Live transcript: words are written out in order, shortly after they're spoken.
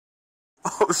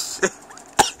Oh shit.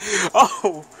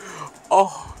 Oh.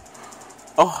 Oh.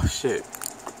 Oh shit.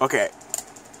 Okay.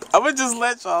 I'ma just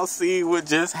let y'all see what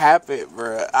just happened,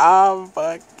 bruh. I'm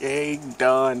fucking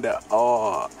done.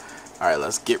 Oh. Alright,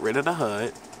 let's get rid of the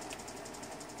HUD.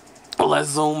 Let's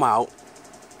zoom out.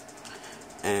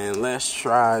 And let's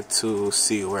try to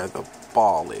see where the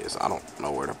ball is. I don't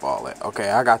know where the ball is. Okay,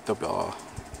 I got the ball.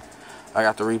 I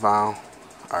got the rebound.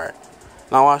 Alright.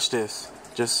 Now watch this.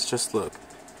 Just look.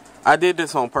 I did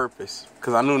this on purpose.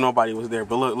 Because I knew nobody was there.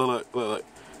 But look.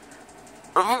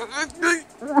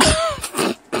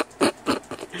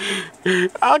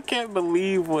 I can't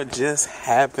believe what just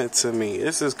happened to me.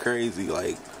 This is crazy.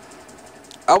 Like,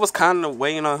 I was kind of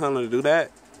waiting on him to do that.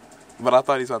 But I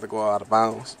thought he was about to go out of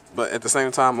bounds. But at the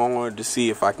same time, I wanted to see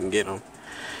if I can get him.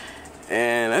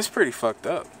 And that's pretty fucked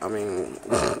up. I mean,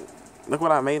 look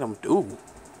what I made him do.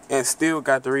 And still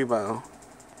got the rebound.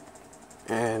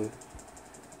 And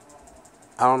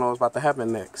I don't know what's about to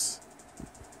happen next.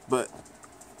 But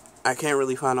I can't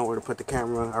really find nowhere to put the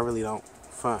camera. I really don't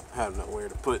have nowhere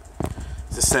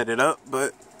to set it up.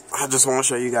 But I just want to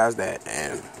show you guys that.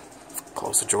 And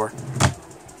close the drawer.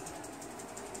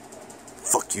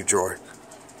 Fuck you, drawer.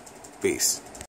 Peace.